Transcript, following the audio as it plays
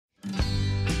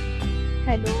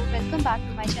Hello, welcome back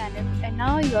to my channel, and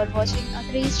now you are watching a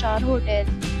 3-star hotel.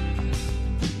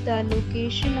 The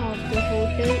location of the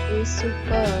hotel is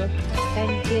superb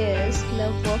and guests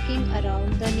love walking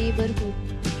around the neighborhood.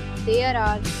 There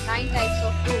are 9 types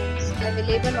of rooms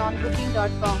available on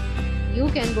booking.com. You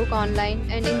can book online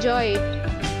and enjoy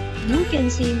it. You can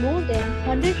see more than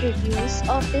 100 reviews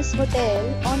of this hotel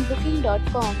on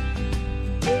booking.com.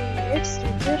 Its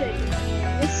review rating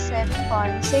is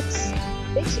 7.6,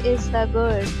 which is the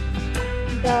good.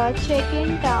 The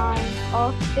check-in time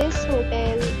of this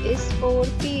hotel is 4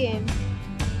 p.m.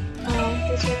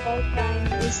 and the check-out time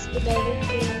is 11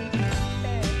 p.m.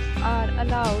 Pets are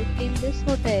allowed in this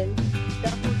hotel. The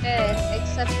hotel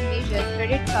accepts major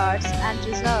credit cards and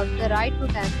reserves the right to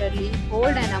temporarily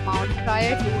hold an amount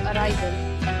prior to arrival.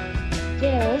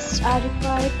 Guests are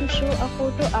required to show a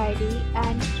photo ID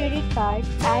and credit card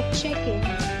at check-in.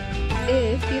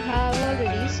 If you have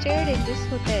already stayed in this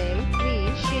hotel,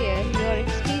 please share your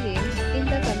experience in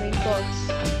the comment box.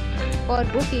 For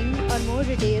booking or more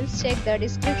details, check the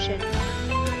description.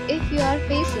 If you are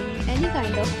facing any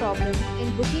kind of problem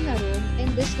in booking a room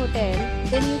in this hotel,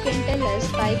 then you can tell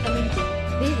us by commenting.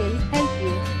 We will help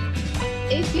you.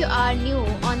 If you are new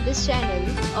on this channel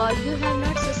or you have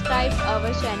not subscribed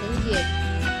our channel yet,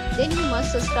 then you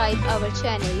must subscribe our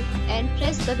channel and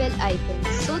press the bell icon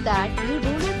so that you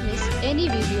do not miss any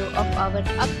video of our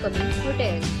upcoming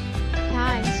hotel.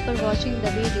 Thanks for watching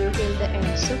the video till the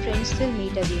end. So friends, will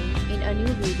meet again in a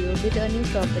new video with a new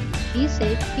property. Be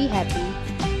safe, be happy.